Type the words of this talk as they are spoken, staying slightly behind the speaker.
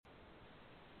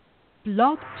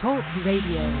Blog Talk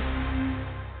Radio.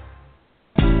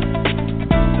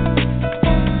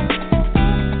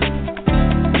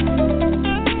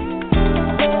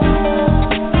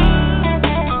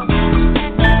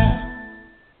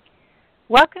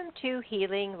 Welcome to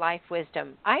Healing Life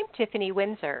Wisdom. I'm Tiffany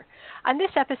Windsor. On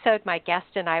this episode, my guest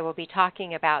and I will be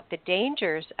talking about the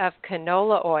dangers of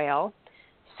canola oil,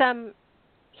 some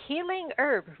healing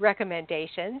herb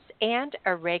recommendations, and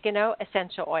Oregano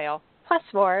Essential Oil, plus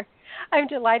more. I'm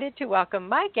delighted to welcome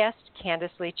my guest,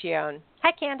 Candace Liccione.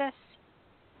 Hi, Candace.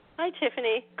 Hi,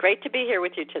 Tiffany. Great to be here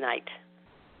with you tonight.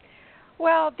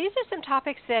 Well, these are some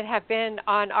topics that have been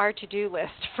on our to-do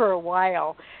list for a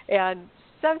while, and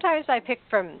sometimes I pick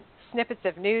from snippets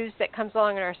of news that comes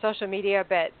along in our social media,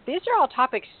 but these are all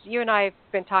topics you and I have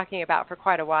been talking about for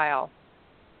quite a while.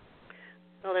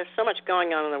 Well, there's so much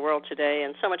going on in the world today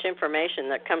and so much information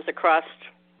that comes across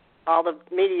all the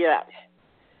media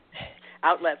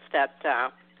outlets that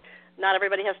not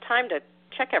everybody has time to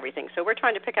check everything. So we're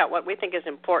trying to pick out what we think is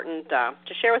important to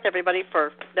share with everybody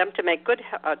for them to make good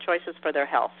choices for their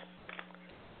health.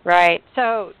 Right.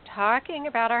 So talking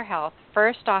about our health,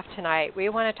 first off tonight, we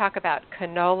want to talk about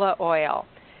canola oil.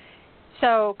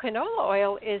 So canola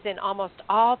oil is in almost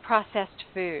all processed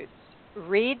foods.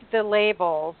 Read the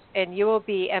labels and you will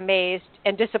be amazed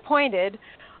and disappointed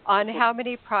on how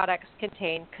many products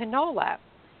contain canola.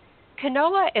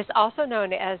 Canola is also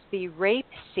known as the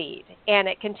rapeseed, and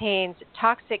it contains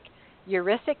toxic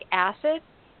uric acid.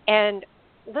 And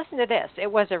listen to this,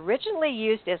 it was originally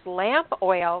used as lamp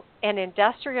oil and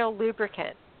industrial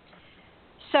lubricant.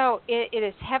 So it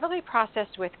is heavily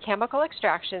processed with chemical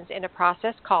extractions in a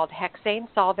process called hexane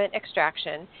solvent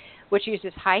extraction, which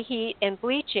uses high heat and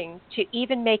bleaching to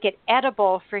even make it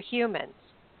edible for humans.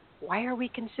 Why are we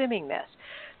consuming this?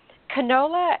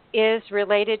 Canola is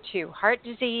related to heart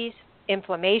disease,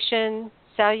 inflammation,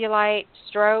 cellulite,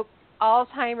 stroke,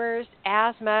 Alzheimer's,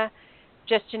 asthma,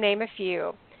 just to name a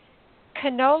few.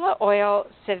 Canola oil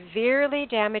severely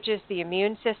damages the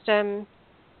immune system,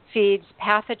 feeds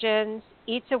pathogens,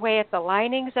 eats away at the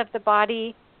linings of the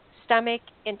body, stomach,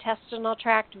 intestinal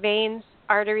tract, veins,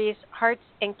 arteries, hearts,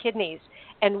 and kidneys.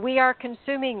 And we are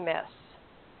consuming this.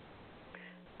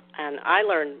 And I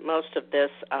learned most of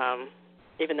this,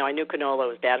 even though I knew canola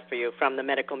was bad for you, from the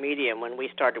medical medium when we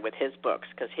started with his books,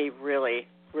 because he really,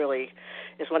 really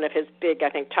is one of his big, I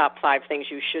think, top 5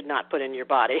 things you should not put in your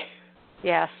body.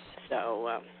 Yes.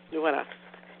 So we want to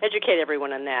educate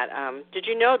everyone on that. Did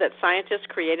you know that scientists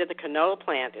created the canola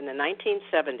plant in the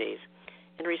 1970s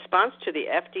in response to the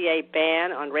FDA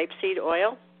ban on rapeseed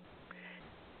oil?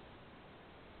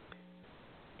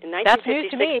 In 1956, that's news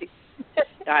to me.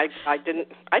 I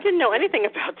didn't know anything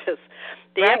about this.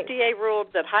 The right. FDA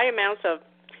ruled that high amounts of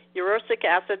uric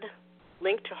acid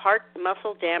linked to heart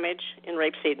muscle damage in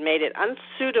rapeseed made it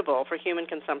unsuitable for human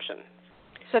consumption.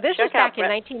 So this was back in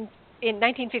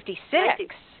 1956.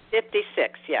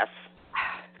 1956, yes.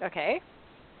 Okay.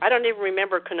 I don't even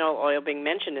remember canola oil being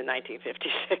mentioned in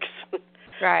 1956.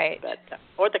 Right. But,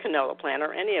 or the canola plant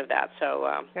or any of that.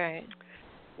 So right.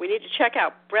 We need to check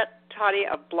out Brett Toddy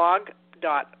of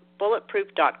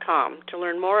blog.bulletproof.com to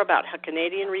learn more about how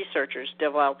Canadian researchers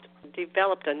developed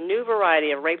a new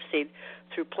variety of rapeseed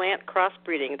through plant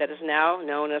crossbreeding that is now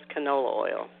known as canola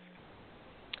oil.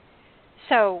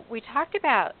 So we talked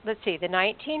about, the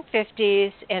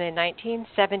 1950s, and in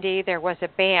 1970 there was a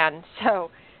ban.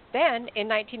 So then in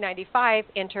 1995,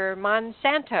 enter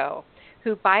Monsanto,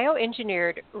 who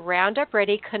bioengineered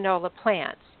Roundup-ready canola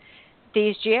plants.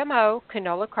 These GMO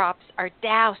canola crops are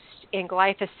doused in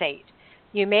glyphosate.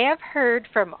 You may have heard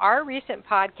from our recent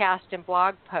podcast and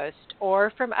blog post, or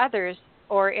from others,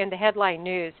 or in the headline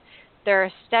news, there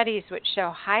are studies which show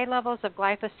high levels of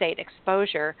glyphosate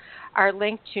exposure are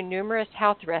linked to numerous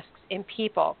health risks in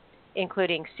people,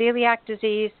 including celiac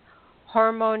disease,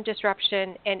 hormone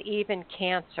disruption, and even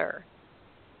cancer.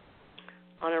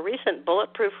 On a recent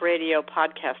Bulletproof Radio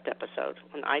podcast episode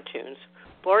on iTunes,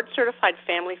 board-certified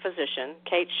family physician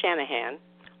Kate Shanahan,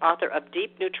 author of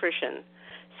Deep Nutrition,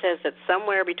 says that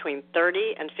somewhere between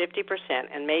 30 and 50%,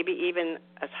 and maybe even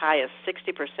as high as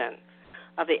 60%,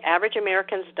 of the average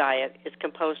American's diet is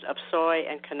composed of soy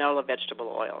and canola vegetable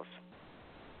oils.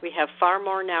 We have far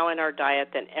more now in our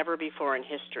diet than ever before in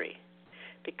history.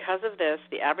 Because of this,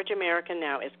 the average American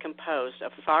now is composed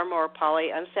of far more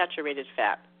polyunsaturated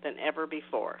fat than ever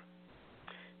before.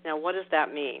 Now, what does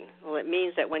that mean? Well, it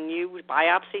means that when you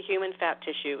biopsy human fat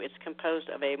tissue, it's composed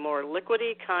of a more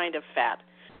liquidy kind of fat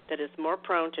that is more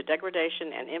prone to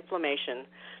degradation and inflammation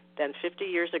than 50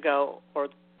 years ago, or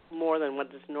more than what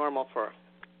is normal for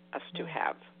us to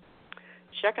have.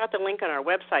 check out the link on our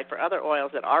website for other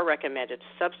oils that are recommended to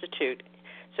substitute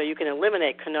so you can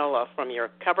eliminate canola from your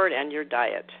cupboard and your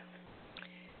diet.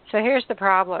 So here's the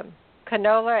problem.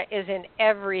 Canola is in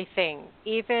everything,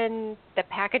 even the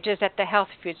packages at the health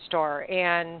food store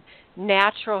and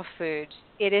natural foods.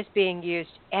 It is being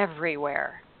used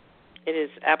everywhere. It is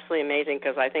absolutely amazing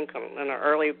because I think in our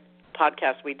early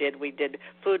podcast we did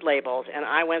food labels, and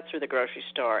I went through the grocery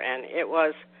store, and it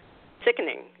was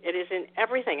sickening. It is in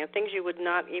everything, and things you would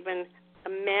not even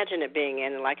imagine it being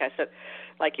in. And like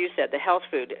you said, the health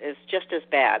food is just as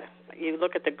bad. You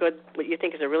look at what you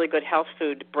think is a really good health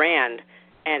food brand,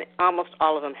 and almost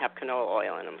all of them have canola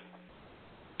oil in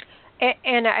them.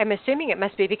 And I'm assuming it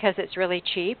must be because it's really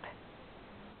cheap.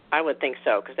 I would think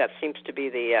so, because that seems to be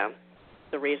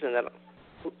the reason that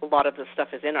a lot of the stuff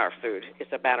is in our food.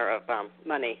 It's a matter of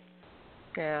money.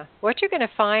 Yeah. What you're going to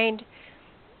find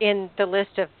in the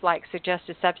list of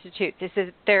suggested substitutes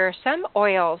is there are some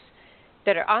oils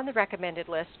that are on the recommended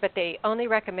list, but they only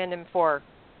recommend them for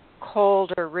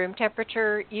cold or room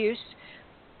temperature use,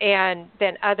 and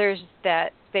then others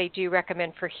that they do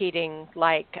recommend for heating,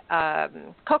 like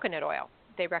coconut oil.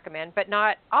 They recommend, but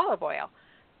not olive oil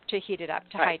to heat it up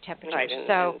to high temperatures.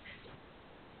 Right.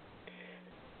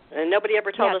 And nobody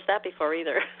ever told us that before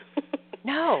either.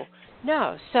 No.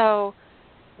 So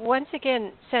once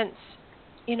again, since,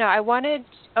 I wanted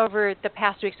over the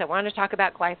past weeks, I wanted to talk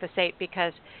about glyphosate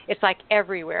because it's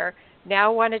everywhere.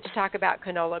 Now I wanted to talk about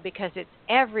canola because it's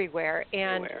everywhere.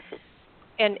 And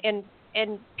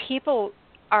people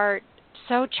are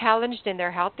so challenged in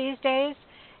their health these days,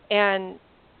 and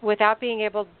without being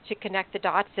able to connect the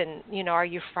dots and, are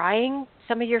you frying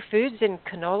some of your foods in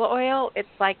canola oil? It's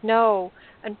no,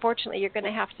 unfortunately, you're going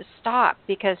to have to stop,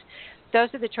 because those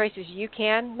are the choices you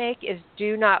can make is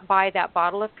do not buy that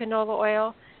bottle of canola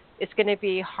oil. It's going to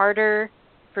be harder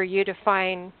for you to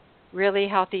find really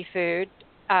healthy food,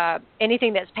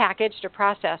 anything that's packaged or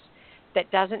processed that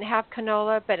doesn't have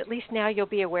canola, but at least now you'll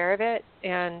be aware of it,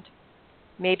 and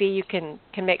maybe you can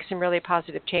make some really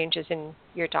positive changes in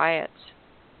your diets.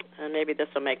 And maybe this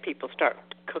will make people start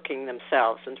cooking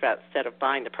themselves instead of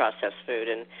buying the processed food,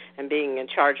 and being in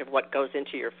charge of what goes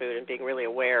into your food and being really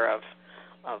aware of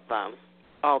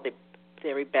all the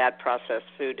very bad processed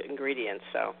food ingredients.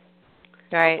 So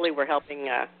hopefully we're helping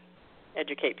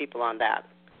educate people on that.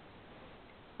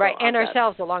 Right, and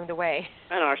ourselves along the way.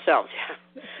 And ourselves,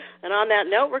 yeah. And on that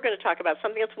note, we're going to talk about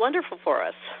something that's wonderful for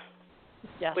us,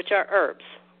 which are herbs.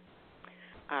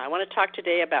 I want to talk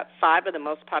today about 5 of the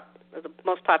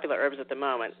most popular herbs at the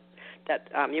moment that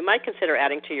you might consider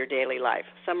adding to your daily life.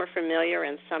 Some are familiar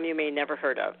and some you may never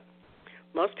heard of.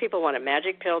 Most people want a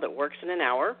magic pill that works in an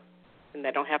hour, and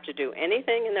they don't have to do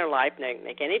anything in their life,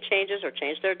 make any changes or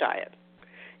change their diet.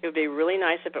 It would be really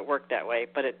nice if it worked that way,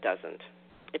 but it doesn't.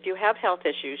 If you have health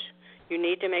issues, you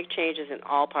need to make changes in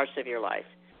all parts of your life.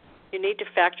 You need to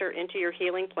factor into your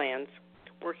healing plans,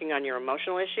 working on your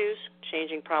emotional issues,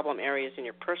 changing problem areas in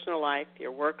your personal life,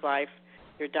 your work life,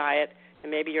 your diet,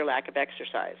 and maybe your lack of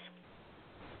exercise.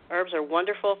 Herbs are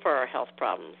wonderful for our health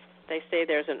problems. They say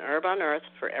there's an herb on earth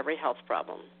for every health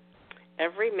problem.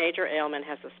 Every major ailment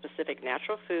has a specific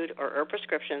natural food or herb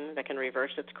prescription that can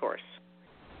reverse its course.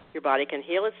 Your body can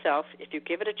heal itself if you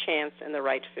give it a chance and the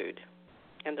right food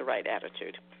and the right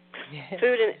attitude.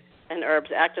 Food and herbs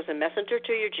act as a messenger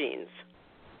to your genes.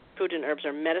 Food and herbs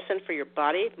are medicine for your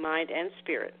body, mind, and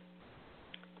spirit.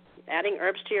 Adding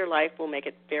herbs to your life will make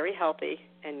it very healthy,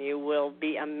 and you will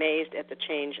be amazed at the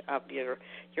change of your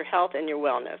health and your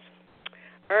wellness.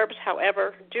 Herbs,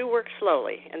 however, do work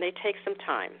slowly, and they take some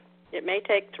time. It may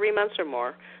take 3 months or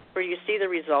more for you to see the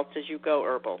results as you go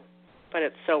herbal, but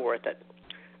it's so worth it.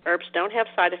 Herbs don't have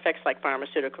side effects like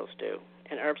pharmaceuticals do,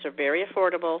 and herbs are very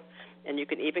affordable, and you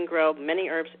can even grow many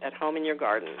herbs at home in your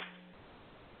garden.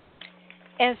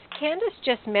 As Candace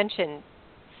just mentioned,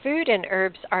 food and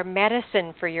herbs are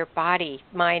medicine for your body,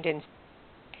 mind, and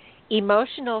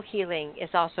emotional healing is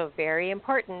also very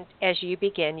important as you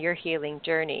begin your healing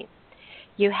journey.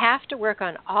 You have to work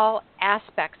on all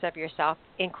aspects of yourself,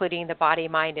 including the body,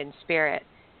 mind, and spirit.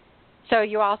 So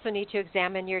you also need to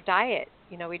examine your diet.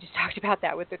 We just talked about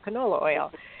that with the canola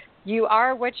oil. You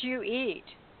are what you eat.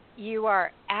 You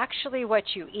are actually what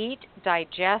you eat,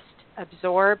 digest,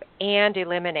 absorb, and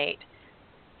eliminate.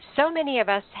 So many of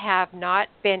us have not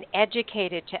been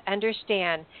educated to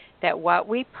understand that what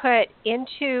we put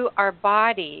into our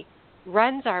body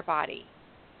runs our body.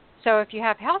 So if you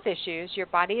have health issues, your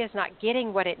body is not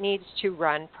getting what it needs to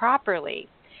run properly.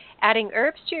 Adding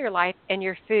herbs to your life and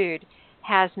your food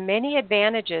has many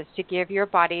advantages to give your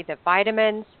body the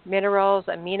vitamins, minerals,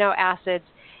 amino acids,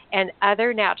 and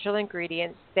other natural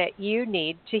ingredients that you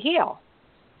need to heal.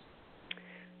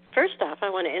 First off, I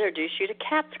want to introduce you to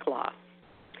cat's claw.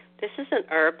 This is an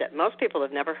herb that most people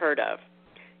have never heard of.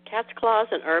 Cat's claw is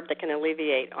an herb that can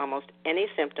alleviate almost any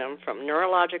symptom from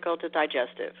neurological to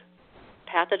digestive.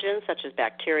 Pathogens such as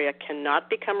bacteria cannot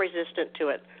become resistant to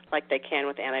it like they can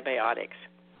with antibiotics.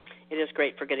 It is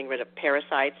great for getting rid of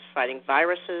parasites, fighting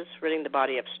viruses, ridding the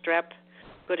body of strep,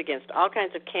 good against all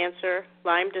kinds of cancer,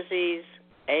 Lyme disease,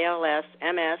 ALS,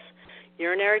 MS,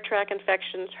 urinary tract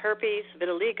infections, herpes,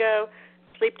 vitiligo,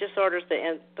 sleep disorders.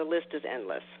 The list is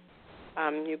endless.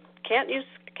 You can't use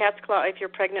cat's claw if you're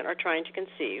pregnant or trying to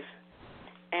conceive.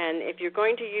 And if you're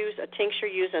going to use a tincture,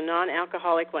 use a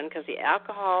non-alcoholic one because the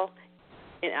alcohol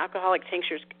in alcoholic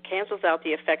tinctures cancels out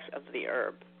the effects of the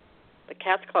herb. The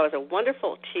cat's claw is a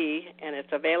wonderful tea, and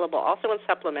it's available also in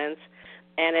supplements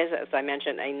and, as I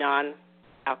mentioned, a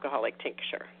non-alcoholic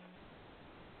tincture.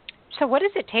 So what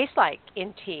does it taste like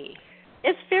in tea?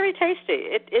 It's very tasty.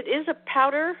 It is a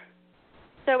powder,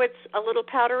 so it's a little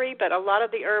powdery, but a lot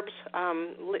of the herbs,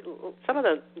 some of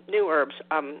the new herbs,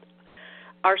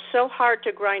 are so hard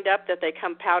to grind up that they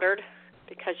come powdered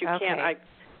because you can't.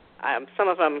 Some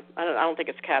of them, I don't think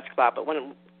it's cat's claw, but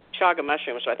one chaga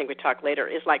mushroom, which I think we talk later,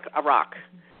 is like a rock.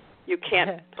 You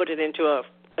can't put it into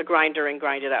a grinder and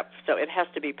grind it up, so it has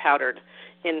to be powdered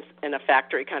in a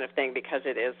factory kind of thing because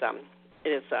it is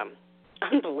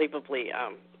unbelievably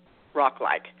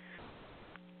rock-like.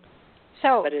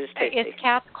 So but it is tasty. Is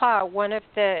cat's claw one of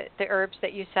the herbs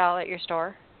that you sell at your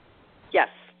store? Yes,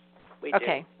 we do.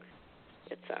 Okay.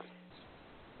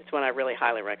 It's one I really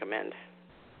highly recommend.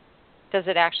 Does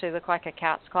it actually look like a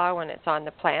cat's claw when it's on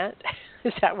the plant?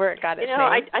 Is that where it got its name?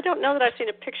 I don't know that I've seen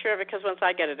a picture of it because once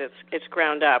I get it, it's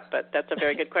ground up. But that's a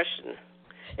very good question.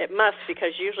 It must,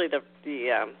 because usually the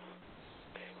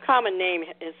common name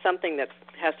is something that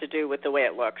has to do with the way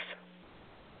it looks.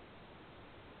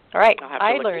 All right, I'll have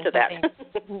to look into that.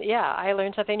 Yeah, I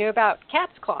learned something new about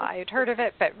cat's claw. I had heard of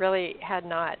it, but really had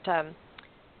not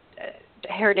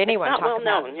heard anyone talk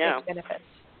about its benefits.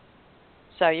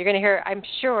 So you're going to hear, I'm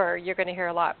sure you're going to hear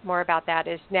a lot more about that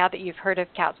is now that you've heard of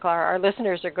cat's claw, our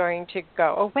listeners are going to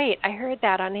go, oh, wait, I heard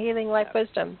that on Healing Life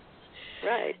Wisdom.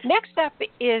 Right. Next up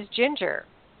is ginger.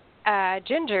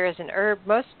 Ginger is an herb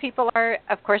most people are,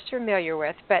 of course, familiar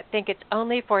with, but think it's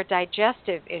only for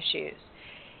digestive issues.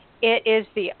 It is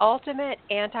the ultimate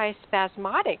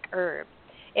antispasmodic herb.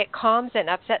 It calms an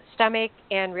upset stomach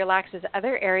and relaxes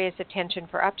other areas of tension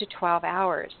for up to 12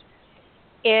 hours.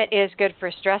 It is good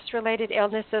for stress-related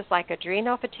illnesses like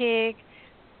adrenal fatigue,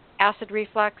 acid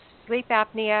reflux, sleep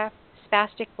apnea,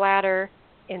 spastic bladder,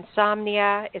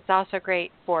 insomnia. It's also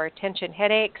great for tension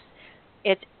headaches.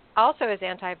 It also is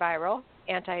antiviral,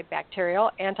 antibacterial,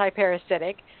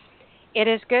 antiparasitic. It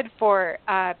is good for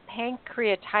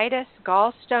pancreatitis,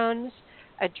 gallstones,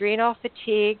 adrenal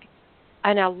fatigue,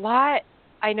 and a lot,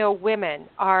 I know women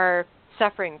are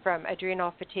suffering from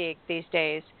adrenal fatigue these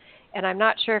days. And I'm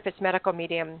not sure if it's medical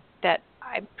medium that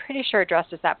I'm pretty sure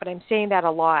addresses that, but I'm seeing that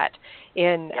a lot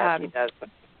in and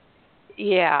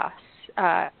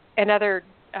other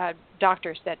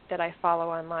doctors that I follow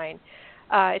online.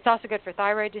 It's also good for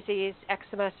thyroid disease,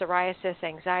 eczema, psoriasis,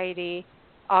 anxiety,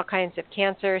 all kinds of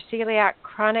cancer, celiac,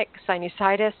 chronic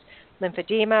sinusitis,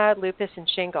 lymphedema, lupus, and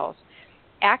shingles.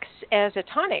 Acts as a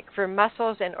tonic for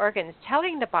muscles and organs,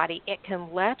 telling the body it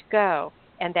can let go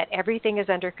and that everything is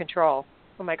under control.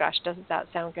 Oh my gosh, doesn't that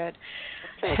sound good?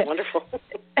 That sounds wonderful.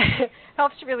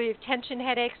 Helps relieve tension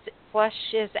headaches,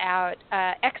 flushes out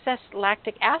excess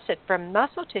lactic acid from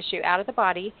muscle tissue out of the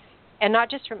body, and not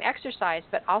just from exercise,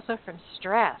 but also from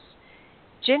stress.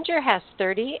 Ginger has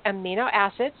 30 amino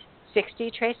acids, 60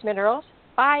 trace minerals,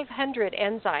 500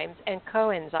 enzymes, and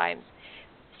coenzymes.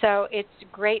 So it's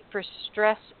great for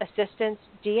stress assistance,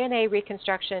 DNA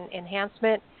reconstruction,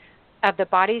 enhancement of the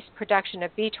body's production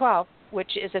of B12,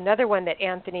 which is another one that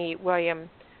Anthony William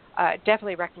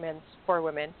definitely recommends for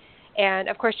women. And,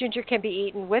 of course, ginger can be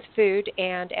eaten with food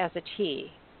and as a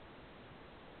tea.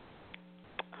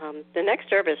 The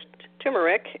next herb is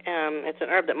turmeric. It's an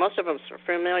herb that most of us are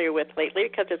familiar with lately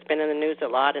because it's been in the news a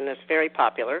lot and it's very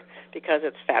popular because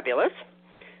it's fabulous.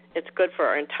 It's good for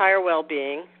our entire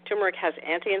well-being. Turmeric has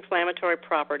anti-inflammatory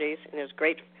properties and is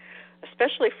great,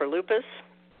 especially for lupus.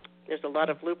 There's a lot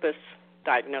of lupus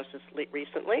diagnosis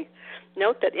recently.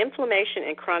 Note that inflammation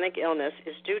in chronic illness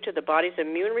is due to the body's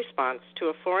immune response to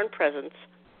a foreign presence,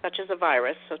 such as a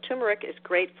virus, so turmeric is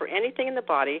great for anything in the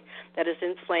body that is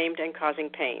inflamed and causing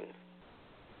pain.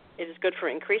 It is good for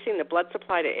increasing the blood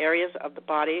supply to areas of the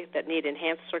body that need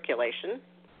enhanced circulation.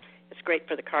 It's great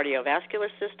for the cardiovascular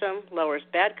system, lowers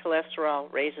bad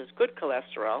cholesterol, raises good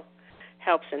cholesterol,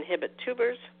 helps inhibit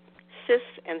tumors, cysts,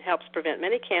 and helps prevent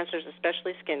many cancers,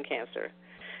 especially skin cancer.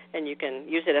 and you can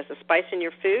use it as a spice in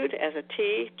your food, as a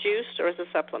tea, juice, or as a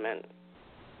supplement.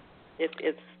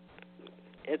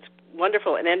 It's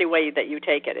wonderful in any way that you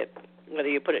take it, whether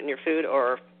you put it in your food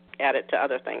or add it to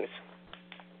other things.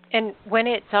 And when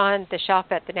it's on the shelf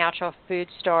at the natural food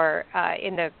store,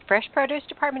 in the fresh produce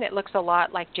department, it looks a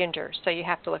lot like ginger, so you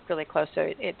have to look really close. So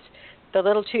the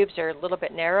little tubes are a little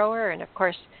bit narrower, and of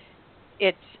course,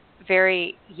 it's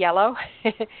very yellow.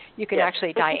 You can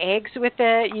actually dye eggs with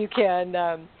it. You can.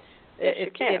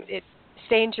 It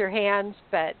stains your hands,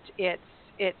 but it's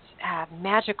a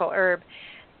magical herb.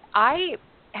 I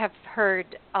have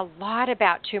heard a lot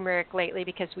about turmeric lately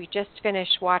because we just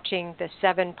finished watching the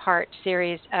 7-part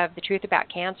series of The Truth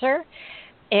About Cancer,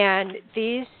 and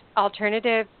these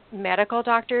alternative medical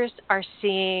doctors are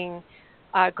seeing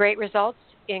great results,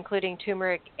 including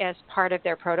turmeric as part of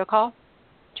their protocol,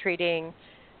 treating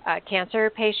cancer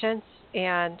patients.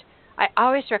 And I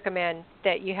always recommend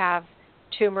that you have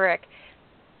turmeric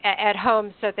at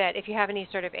home so that if you have any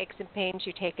sort of aches and pains,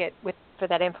 you take it for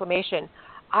that inflammation.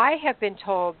 I have been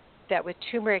told that with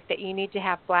turmeric that you need to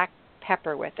have black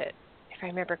pepper with it, if I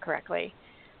remember correctly,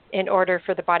 in order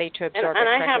for the body to absorb it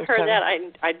correctly. And I have heard that.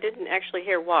 I didn't actually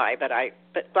hear why, but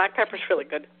black pepper's really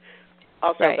good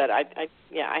also. Right. But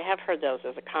I have heard those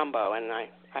as a combo, and I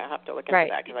have to look into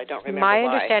that because I don't remember why. My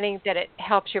understanding that it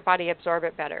helps your body absorb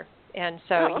it better. And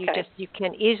so you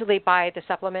can easily buy the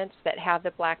supplements that have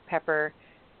the black pepper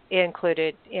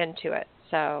included into it.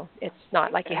 So it's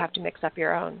not like you have to mix up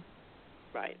your own.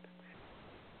 Right.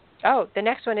 Oh, the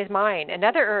next one is mine.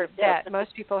 Another herb that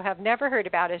most people have never heard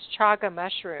about is chaga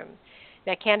mushroom.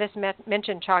 Now, Candace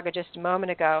mentioned chaga just a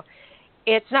moment ago.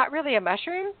 It's not really a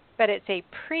mushroom, but it's a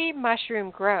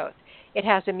pre-mushroom growth. It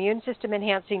has immune system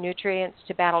enhancing nutrients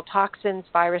to battle toxins,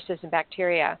 viruses, and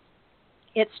bacteria.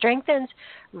 It strengthens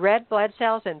red blood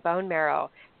cells and bone marrow,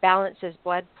 balances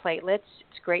blood platelets.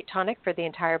 It's a great tonic for the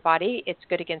entire body. It's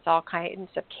good against all kinds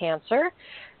of cancer,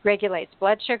 regulates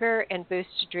blood sugar, and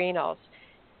boosts adrenals.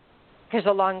 Here's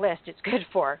a long list it's good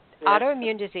for.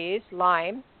 Autoimmune disease,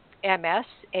 Lyme, MS,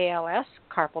 ALS,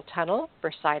 carpal tunnel,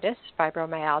 bursitis,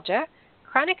 fibromyalgia,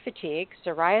 chronic fatigue,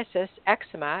 psoriasis,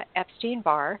 eczema,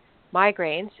 Epstein-Barr,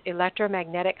 migraines,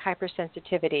 electromagnetic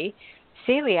hypersensitivity,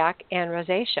 celiac, and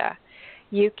rosacea.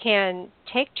 You can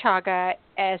take chaga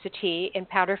as a tea in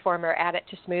powder form or add it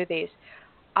to smoothies.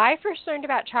 I first learned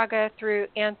about chaga through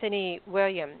Anthony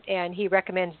William, and he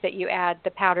recommends that you add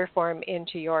the powder form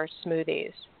into your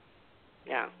smoothies.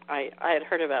 Yeah, I had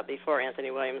heard about it before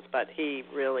Anthony Williams, but he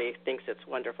really thinks it's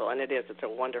wonderful, and it is. It's a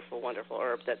wonderful, wonderful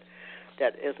herb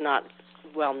that is not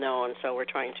well known. So we're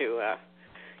trying to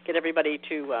get everybody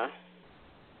to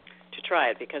try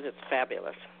it because it's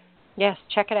fabulous. Yes,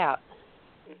 check it out.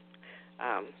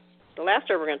 The last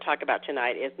herb we're going to talk about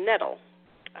tonight is nettle.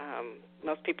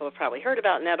 Most people have probably heard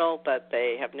about nettle, but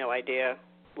they have no idea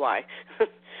why.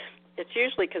 It's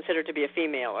usually considered to be a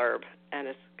female herb, and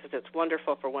it's because it's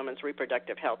wonderful for women's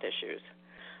reproductive health issues.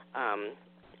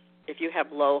 If you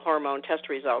have low hormone test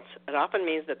results, it often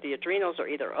means that the adrenals are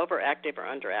either overactive or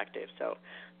underactive. So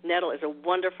nettle is a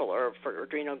wonderful herb for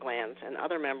adrenal glands and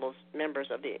other members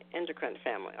of the endocrine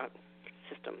family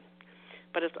system.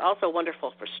 But it's also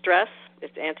wonderful for stress.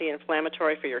 It's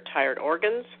anti-inflammatory for your tired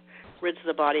organs, rids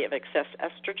the body of excess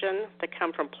estrogen that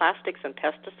come from plastics and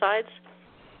pesticides.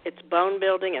 It's bone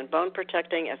building and bone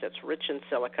protecting as it's rich in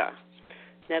silica.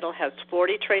 Nettle has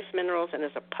 40 trace minerals and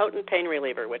is a potent pain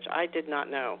reliever, which I did not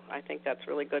know. I think that's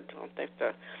really good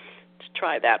to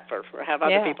try that for have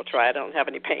other people try. I don't have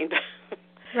any pain.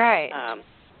 Right.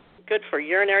 Good for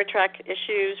urinary tract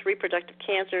issues, reproductive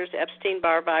cancers,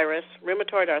 Epstein-Barr virus,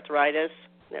 rheumatoid arthritis.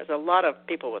 There's a lot of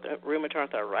people with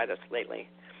rheumatoid arthritis lately.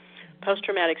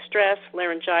 Post-traumatic stress,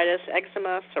 laryngitis,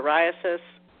 eczema, psoriasis,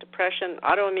 depression,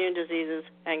 autoimmune diseases,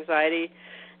 anxiety,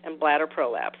 and bladder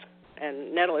prolapse.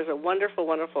 And nettle is a wonderful,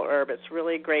 wonderful herb. It's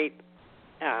really great,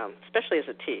 especially as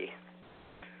a tea.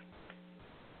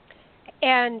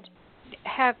 And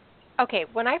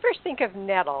when I first think of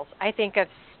nettles, I think of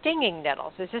stinging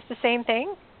nettles. Is this the same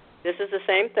thing? This is the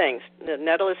same thing. The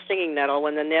nettle is stinging nettle.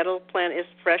 When the nettle plant is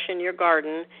fresh in your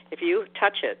garden, if you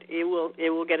touch it, it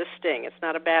will get a sting. It's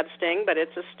not a bad sting, but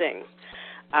it's a sting.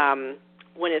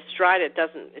 When it's dried, it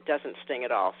doesn't sting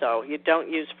at all. So you don't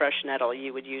use fresh nettle.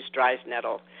 You would use dry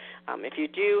nettle. If you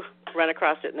do run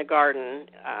across it in the garden,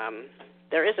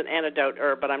 there is an antidote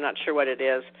herb, but I'm not sure what it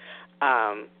is.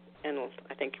 And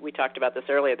I think we talked about this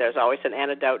earlier. There's always an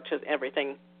antidote to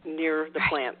everything near the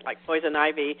plant, like poison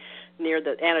ivy. Near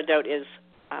the antidote is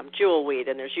jewelweed,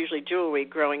 and there's usually jewelweed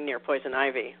growing near poison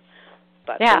ivy.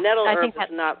 But the nettle herb is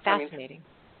not fascinating.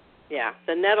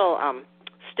 The nettle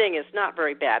sting is not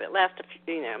very bad. It lasts,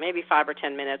 maybe 5 or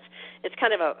 10 minutes. It's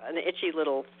kind of an itchy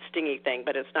little stingy thing,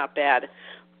 but it's not bad.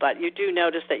 But you do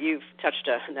notice that you've touched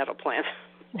a nettle plant.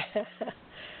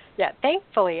 Yeah,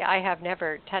 thankfully I have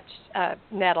never touched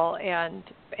nettle, and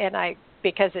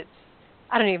because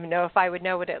I don't even know if I would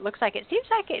know what it looks like. It seems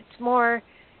like it's more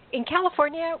in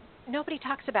California. Nobody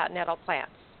talks about nettle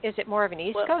plants. Is it more of an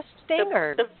East Coast thing,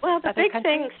 the big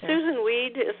thing? Or? Susan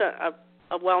Weed is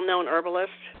a well-known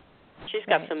herbalist. She's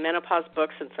got some menopause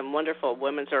books and some wonderful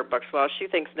women's herb books. Well, she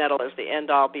thinks nettle is the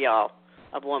end-all, be-all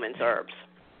of women's herbs.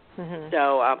 Mm-hmm.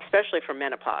 So, especially for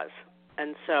menopause.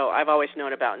 And so I've always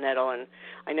known about nettle, and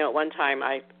I know at one time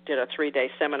I did a 3-day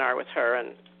seminar with her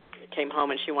and came home,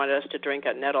 and she wanted us to drink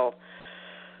a nettle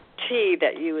tea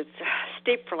that you would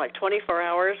steep for like 24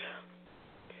 hours.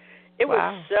 It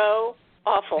was so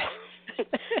awful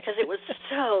because it was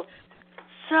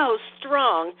so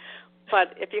strong.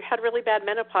 But if you had really bad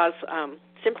menopause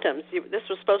symptoms, this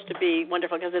was supposed to be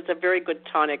wonderful because it's a very good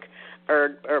tonic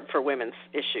herb for women's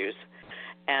issues.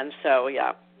 And so,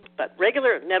 yeah. But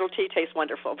regular nettle tea tastes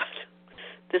wonderful. But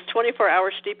this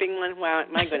 24-hour steeping one, wow,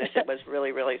 my goodness, it was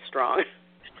really, really strong.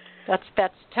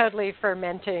 That's totally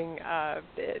fermenting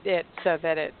it so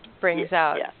that it brings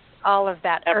out all of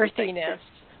that earthiness.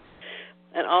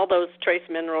 And all those trace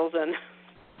minerals and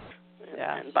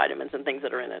vitamins and things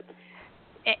that are in it.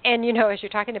 And, as you're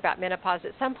talking about menopause,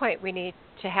 at some point we need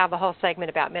to have a whole segment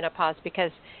about menopause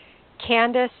because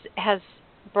Candace has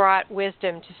brought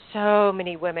wisdom to so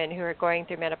many women who are going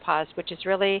through menopause, which is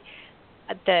really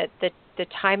the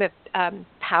time of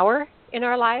power in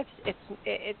our lives.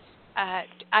 I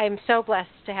am so blessed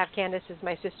to have Candace as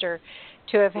my sister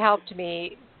to have helped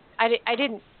me.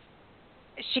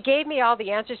 She gave me all the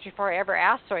answers before I ever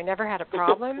asked, so I never had a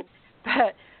problem.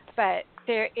 but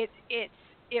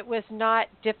it was not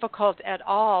difficult at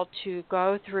all to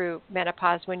go through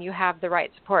menopause when you have the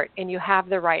right support and you have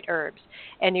the right herbs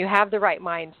and you have the right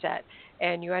mindset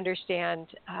and you understand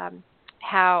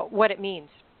what it means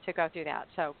to go through that.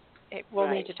 So we'll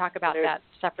need to talk about that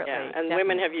separately. Yeah, and definitely.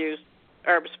 Women have used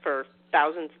herbs for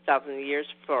thousands of years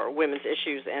for women's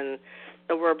issues, and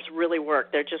the herbs really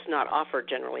work. They're just not offered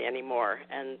generally anymore,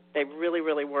 and they really,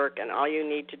 really work. And all you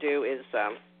need to do is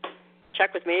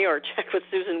check with me or check with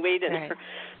Susan Weed and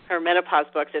her menopause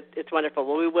books. It's wonderful.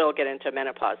 Well, we will get into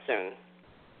menopause soon.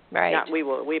 Right. Not we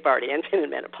will. We've already been in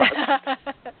menopause.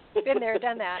 Been there,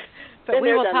 done that. But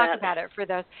we will talk about it for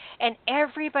those. And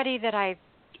everybody that I've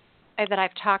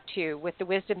talked to with the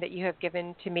wisdom that you have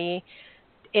given to me,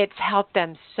 it's helped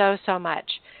them so much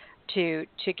to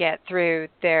get through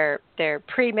their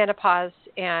premenopause,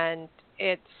 and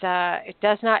it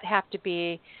does not have to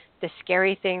be the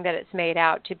scary thing that it's made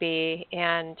out to be.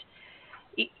 And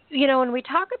when we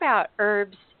talk about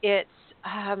herbs, it's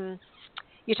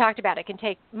you talked about it can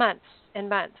take months and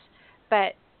months,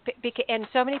 and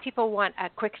so many people want a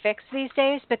quick fix these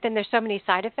days, but then there's so many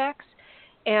side effects,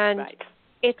 and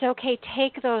it's okay.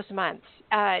 Take those months.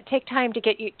 Take time to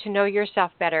get you to know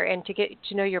yourself better and to get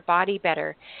to know your body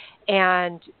better,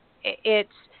 and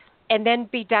then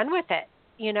be done with it.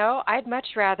 I'd much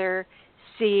rather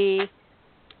see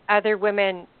other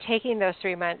women taking those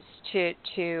 3 months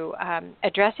to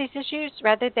address these issues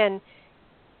rather than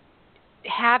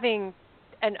having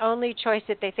an only choice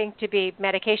that they think to be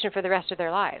medication for the rest of their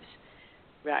lives.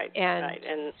 Right. And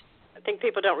I think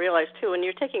people don't realize too, when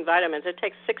you're taking vitamins, it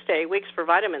takes 6 to 8 weeks for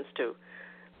vitamins to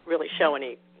really show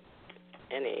any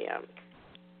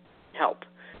help.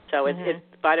 So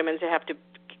vitamins, you have to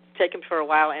take them for a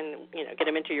while and get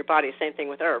them into your body. Same thing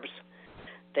with herbs.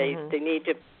 They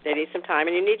need some time,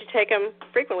 and you need to take them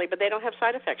frequently, but they don't have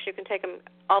side effects. You can take them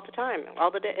all the time,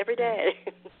 all the day, every day.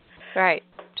 Right.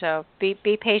 So be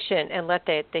patient and let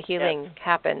the healing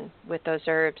happen with those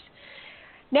herbs.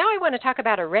 Now I want to talk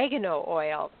about oregano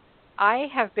oil. I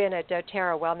have been a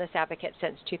doTERRA wellness advocate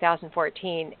since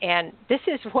 2014, and this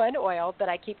is one oil that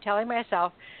I keep telling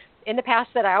myself in the past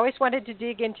that I always wanted to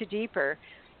dig into deeper.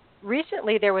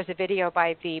 Recently, there was a video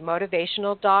by the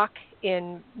motivational doc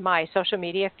in my social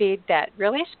media feed that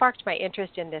really sparked my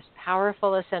interest in this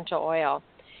powerful essential oil.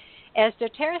 As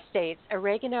doTERRA states,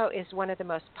 oregano is one of the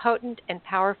most potent and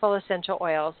powerful essential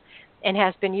oils and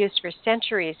has been used for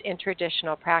centuries in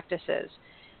traditional practices.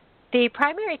 The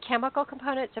primary chemical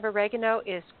components of oregano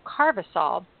is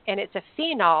carbazole, and it's a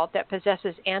phenol that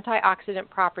possesses antioxidant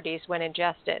properties when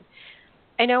ingested.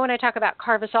 I know when I talk about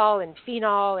carbazole and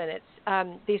phenol, and it's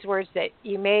these words that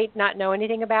you may not know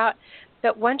anything about,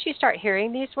 but once you start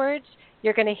hearing these words,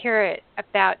 you're going to hear it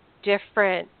about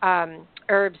different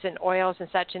herbs and oils and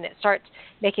such, and it starts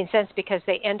making sense because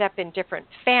they end up in different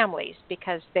families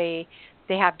because they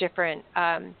have different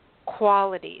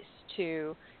qualities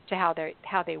to how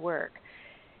they work.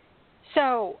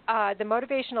 So the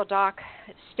motivational doc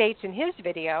states in his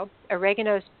video,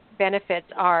 oregano's benefits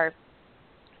are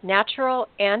natural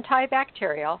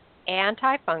antibacterial,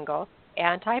 antifungal,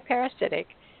 antiparasitic,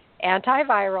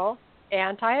 antiviral,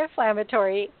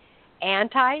 anti-inflammatory,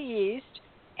 anti-yeast,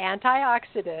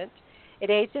 antioxidant. It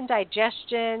aids in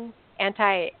digestion,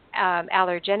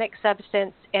 anti-allergenic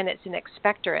substance, and it's an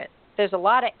expectorant. There's a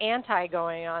lot of anti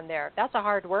going on there. That's a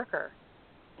hard worker.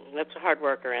 That's a hard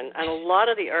worker. And a lot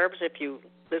of the herbs, if you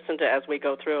listen to as we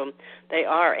go through them, they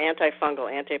are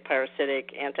antifungal,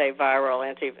 antiparasitic, antiviral,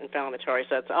 anti-inflammatory.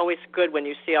 So it's always good when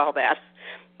you see all that.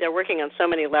 They're working on so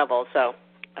many levels. So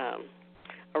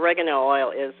oregano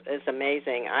oil is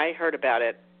amazing. I heard about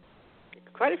it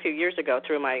quite a few years ago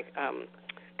through my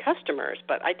customers,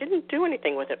 but I didn't do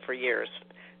anything with it for years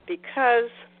because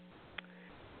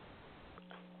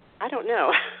I don't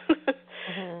know.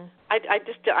 Mm-hmm.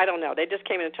 I don't know. They just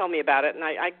came in and told me about it, and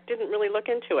I didn't really look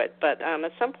into it. But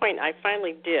at some point, I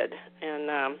finally did,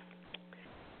 and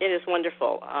it is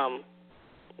wonderful.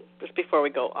 Just before we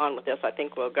go on with this, I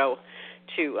think we'll go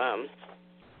to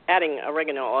adding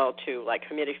oregano oil to like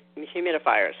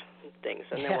humidifiers and things,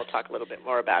 and then we'll talk a little bit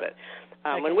more about it.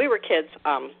 Okay. When we were kids,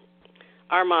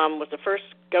 our mom was the first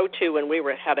go-to when we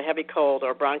had a heavy cold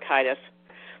or bronchitis.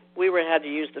 We had to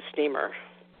use the steamer.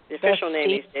 The official name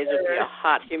these days would be a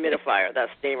hot humidifier, the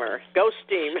steamer. Go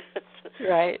steam.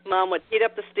 Right. Mom would heat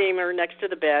up the steamer next to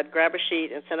the bed, grab a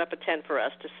sheet, and set up a tent for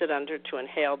us to sit under to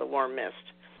inhale the warm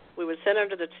mist. We would sit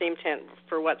under the steam tent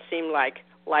for what seemed like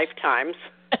lifetimes,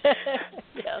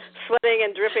 yes. Sweating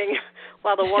and dripping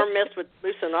while the warm mist would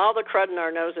loosen all the crud in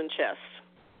our nose and chest.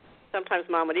 Sometimes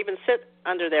Mom would even sit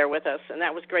under there with us, and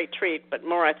that was a great treat, but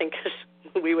more, I think,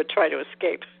 because we would try to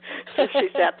escape. She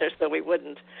sat there so we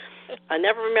wouldn't. I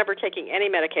never remember taking any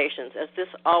medications, as this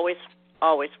always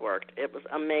worked. It was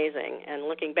amazing. And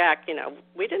looking back,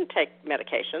 we didn't take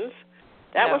medications.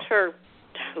 That was her,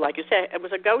 like you said, it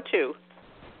was a go-to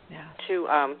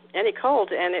to any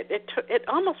cold, and it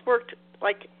almost worked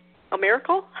like a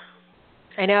miracle.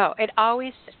 I know. It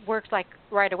always worked like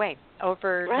right away,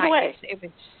 overnight. Right away. It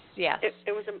was, yes.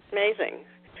 It was amazing.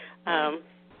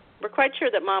 We're quite sure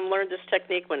that Mom learned this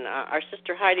technique when our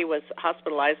sister Heidi was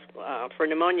hospitalized for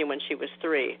pneumonia when she was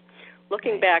 3.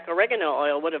 Looking back, oregano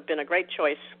oil would have been a great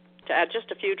choice to add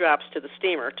just a few drops to the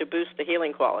steamer to boost the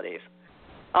healing qualities.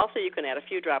 Also, you can add a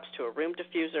few drops to a room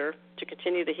diffuser to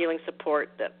continue the healing support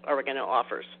that oregano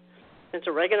offers. Since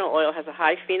oregano oil has a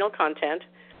high phenol content,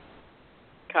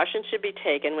 caution should be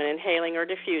taken when inhaling or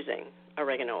diffusing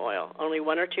oregano oil. Only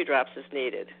 1 or 2 drops is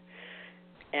needed.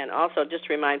 And also just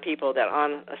remind people that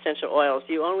on essential oils,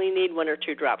 you only need 1 or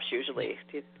 2 drops usually.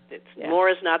 More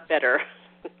is not better.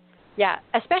 Yeah,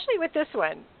 especially with this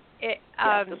one. This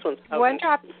one's potent. 1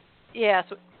 drop, yes,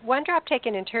 1 drop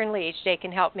taken internally each day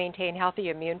can help maintain healthy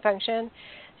immune function.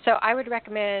 So I would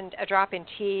recommend a drop in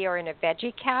tea or in a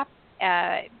veggie cap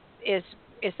is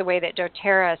the way that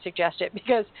doTERRA suggested,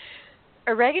 because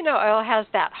oregano oil has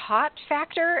that hot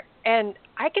factor, and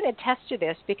I can attest to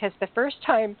this because the first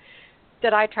time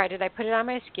that I tried it, I put it on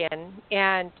my skin,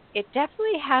 and it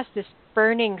definitely has this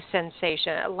burning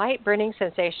sensation, a light burning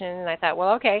sensation, and I thought,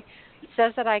 well, okay, it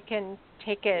says that I can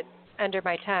take it under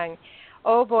my tongue.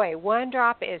 Oh, boy, 1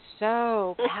 drop is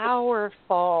so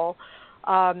powerful.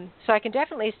 So I can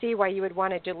definitely see why you would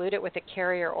want to dilute it with a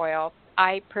carrier oil.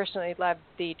 I personally love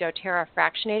the doTERRA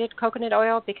fractionated coconut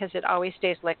oil because it always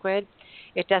stays liquid.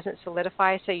 It doesn't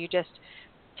solidify, so you just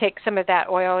take some of that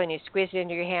oil and you squeeze it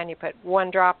into your hand. You put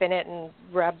 1 drop in it and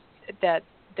rub the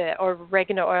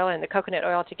oregano oil and the coconut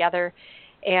oil together,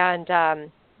 and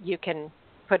you can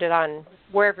put it on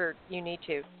wherever you need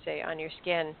to, say on your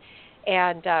skin.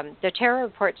 And doTERRA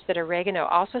reports that oregano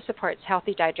also supports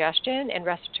healthy digestion and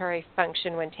respiratory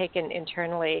function when taken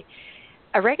internally.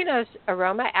 Oregano's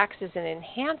aroma acts as an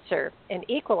enhancer and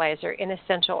equalizer in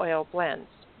essential oil blends,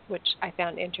 which I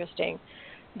found interesting.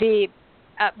 The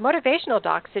motivational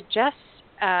doc suggests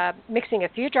mixing a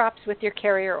few drops with your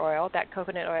carrier oil, that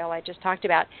coconut oil I just talked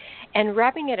about, and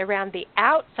rubbing it around the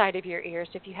outside of your ears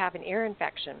if you have an ear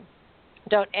infection.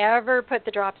 Don't ever put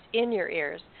the drops in your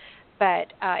ears,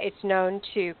 but it's known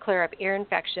to clear up ear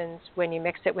infections when you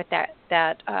mix it with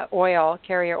that oil,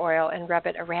 carrier oil, and rub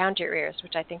it around your ears,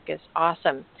 which I think is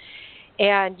awesome.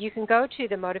 And you can go to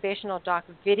the Motivational Doc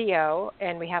video,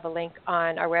 and we have a link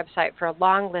on our website for a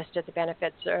long list of the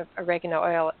benefits of oregano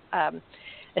oil,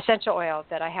 essential oil,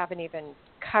 that I haven't even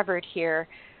covered here.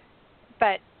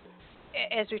 But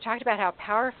as we talked about how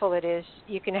powerful it is,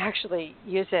 you can actually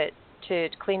use it to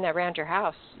clean around your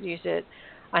house, use it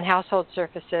on household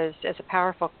surfaces as a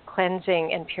powerful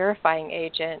cleansing and purifying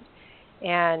agent.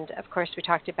 And, of course, we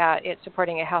talked about it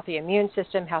supporting a healthy immune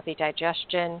system, healthy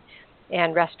digestion,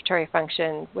 and respiratory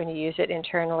function when you use it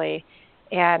internally.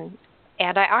 And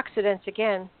antioxidants,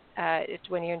 again, it's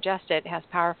when you ingest it, it has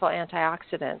powerful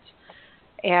antioxidants.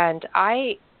 And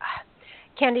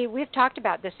Candy, we've talked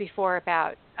about this before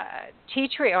about tea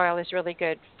tree oil is really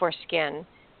good for skin.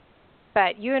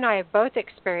 But you and I have both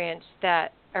experienced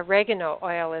that oregano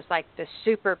oil is like the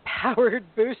super-powered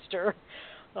booster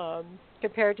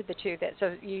compared to the two.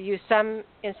 So you use some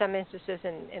in some instances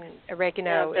and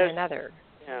oregano in another.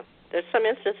 Yeah. There's some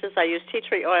instances I use tea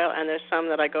tree oil, and there's some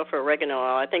that I go for oregano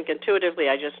oil. I think intuitively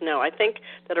I just know. I think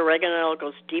that oregano oil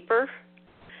goes deeper.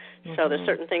 Mm-hmm. So there's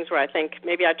certain things where I think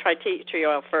maybe I try tea tree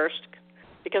oil first.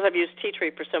 Because I've used tea tree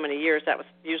for so many years, that was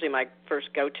usually my first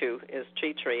go-to is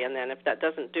tea tree. And then if that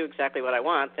doesn't do exactly what I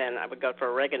want, then I would go for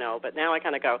oregano. But now I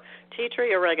kind of go tea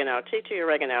tree, oregano, tea tree,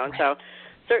 oregano. And so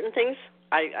certain things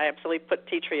I absolutely put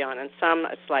tea tree on. And some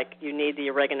it's like you need the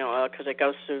oregano oil because it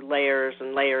goes through layers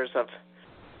and layers of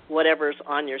whatever's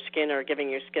on your skin or giving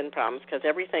your skin problems, because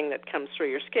everything that comes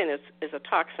through your skin is a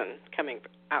toxin coming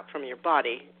out from your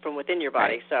body, from within your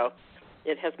body. Right. So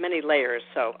it has many layers.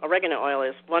 So oregano oil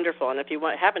is wonderful. And if you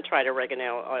haven't tried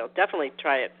oregano oil, definitely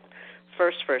try it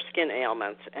first for skin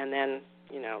ailments, and then,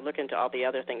 look into all the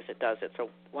other things it does. It's a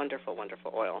wonderful,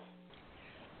 wonderful oil.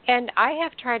 And I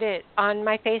have tried it on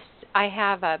my face. I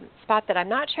have a spot that I'm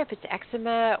not sure if it's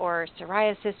eczema or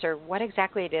psoriasis or what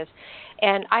exactly it is.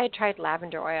 And I had tried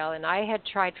lavender oil, and I had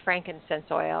tried frankincense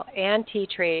oil and tea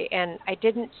tree, and I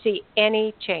didn't see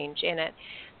any change in it.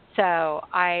 So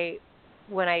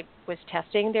when I was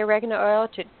testing the oregano oil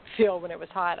to feel when it was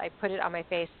hot, I put it on my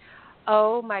face.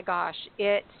 Oh, my gosh,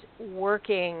 it's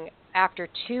working. After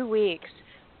 2 weeks,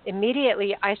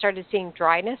 immediately I started seeing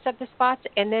dryness of the spots,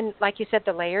 and then, like you said,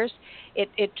 the layers,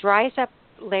 it dries up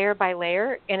layer by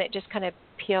layer, and it just kind of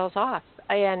peels off,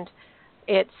 and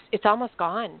it's almost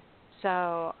gone.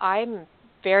 So I'm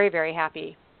very, very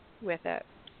happy with it.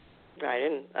 Right,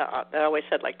 and I always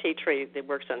said, like, tea tree, it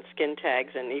works on skin tags,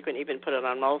 and you can even put it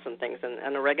on moles and things,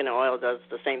 and oregano oil does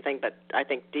the same thing, but I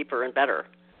think deeper and better.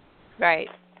 Right.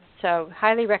 So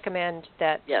highly recommend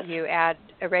that you add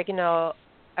oregano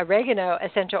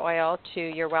essential oil to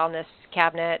your wellness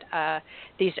cabinet.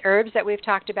 These herbs that we've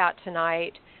talked about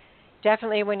tonight,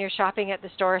 definitely when you're shopping at the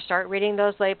store, start reading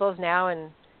those labels now, and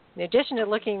in addition to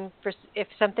looking for if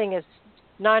something is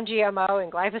non-GMO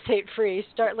and glyphosate-free,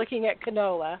 start looking at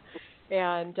canola.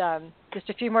 And just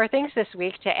a few more things this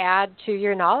week to add to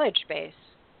your knowledge base.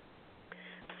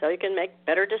 So you can make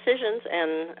better decisions.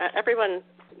 And everyone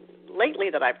lately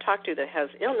that I've talked to that has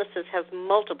illnesses has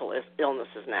multiple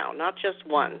illnesses now, not just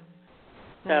one.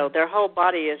 Mm-hmm. So their whole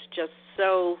body is just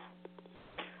so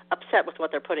upset with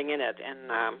what they're putting in it.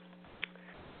 And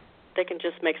they can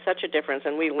just make such a difference.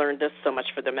 And we learned this so much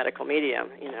for the medical medium,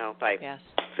 by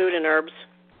food and herbs.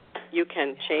 You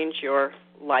can change your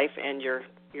life and your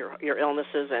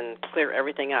illnesses and clear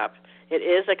everything up. It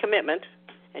is a commitment,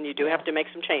 and you do have to make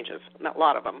some changes. Not a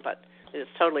lot of them, but it's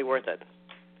totally worth it.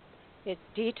 It's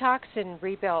detox and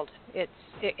rebuild. It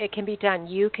can be done.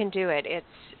 You can do it.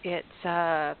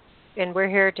 And we're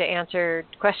here to answer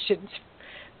questions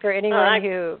for anyone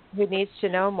who needs to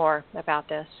know more about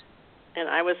this. And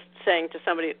I was saying to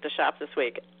somebody at the shop this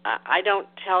week, I don't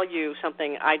tell you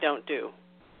something I don't do.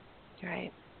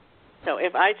 Right. So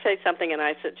if I say something and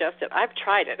I suggest it, I've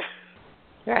tried it.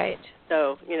 Right.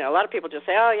 So, a lot of people just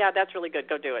say, oh, yeah, that's really good,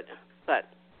 go do it.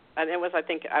 And it was, I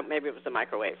think, maybe it was the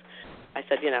microwave. I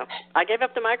said, I gave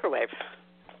up the microwave.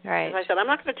 Right. And I said, I'm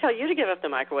not going to tell you to give up the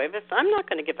microwave if I'm not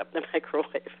going to give up the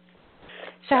microwave.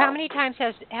 So how many times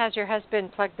has your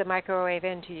husband plugged the microwave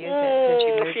in to use it since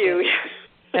you moved a few.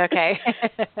 it? Okay.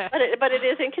 but it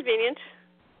is inconvenient,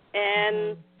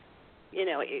 and,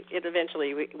 it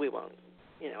eventually we won't.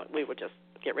 We would just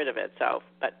get rid of it. So,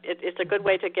 but it's a good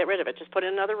way to get rid of it. Just put it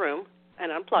in another room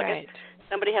and unplug it.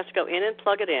 Somebody has to go in and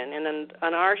plug it in, and then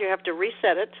on ours you have to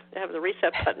reset it. They have the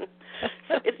reset button.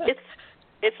 So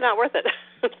it's not worth it.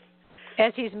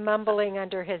 As he's mumbling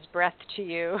under his breath to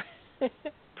you.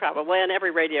 Probably on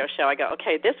every radio show I go,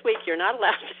 okay, this week you're not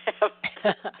allowed to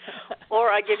have,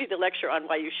 or I give you the lecture on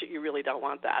why you really don't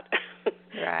want that.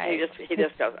 Right. He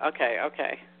just goes, okay.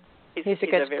 He's a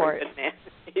good sport. Very good man.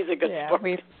 He's a good sport.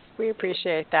 We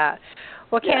appreciate that.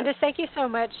 Well, Candace, thank you so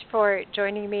much for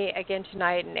joining me again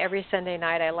tonight and every Sunday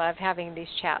night. I love having these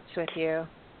chats with you.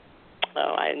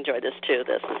 Oh, I enjoy this too.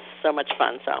 This is so much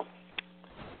fun. So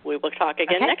we will talk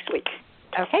again next week.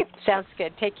 Okay, sounds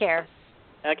good. Take care.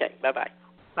 Okay, bye-bye.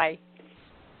 Bye.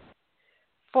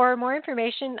 For more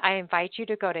information, I invite you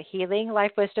to go to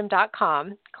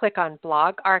healinglifewisdom.com, click on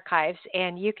Blog Archives,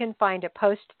 and you can find a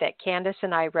post that Candace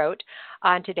and I wrote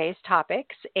on today's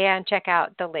topics, and check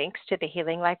out the links to the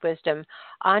Healing Life Wisdom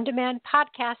on-demand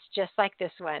podcast just like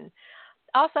this one.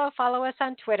 Also, follow us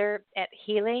on Twitter at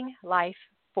HealingLife444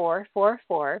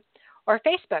 or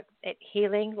Facebook at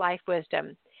Healing Life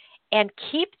Wisdom. And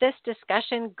keep this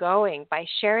discussion going by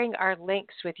sharing our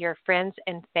links with your friends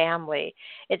and family.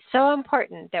 It's so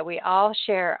important that we all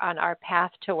share on our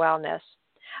path to wellness.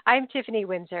 I'm Tiffany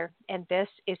Windsor, and this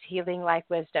is Healing Life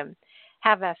Wisdom.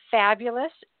 Have a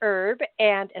fabulous herb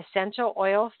and essential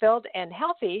oil-filled and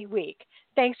healthy week.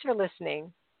 Thanks for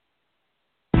listening.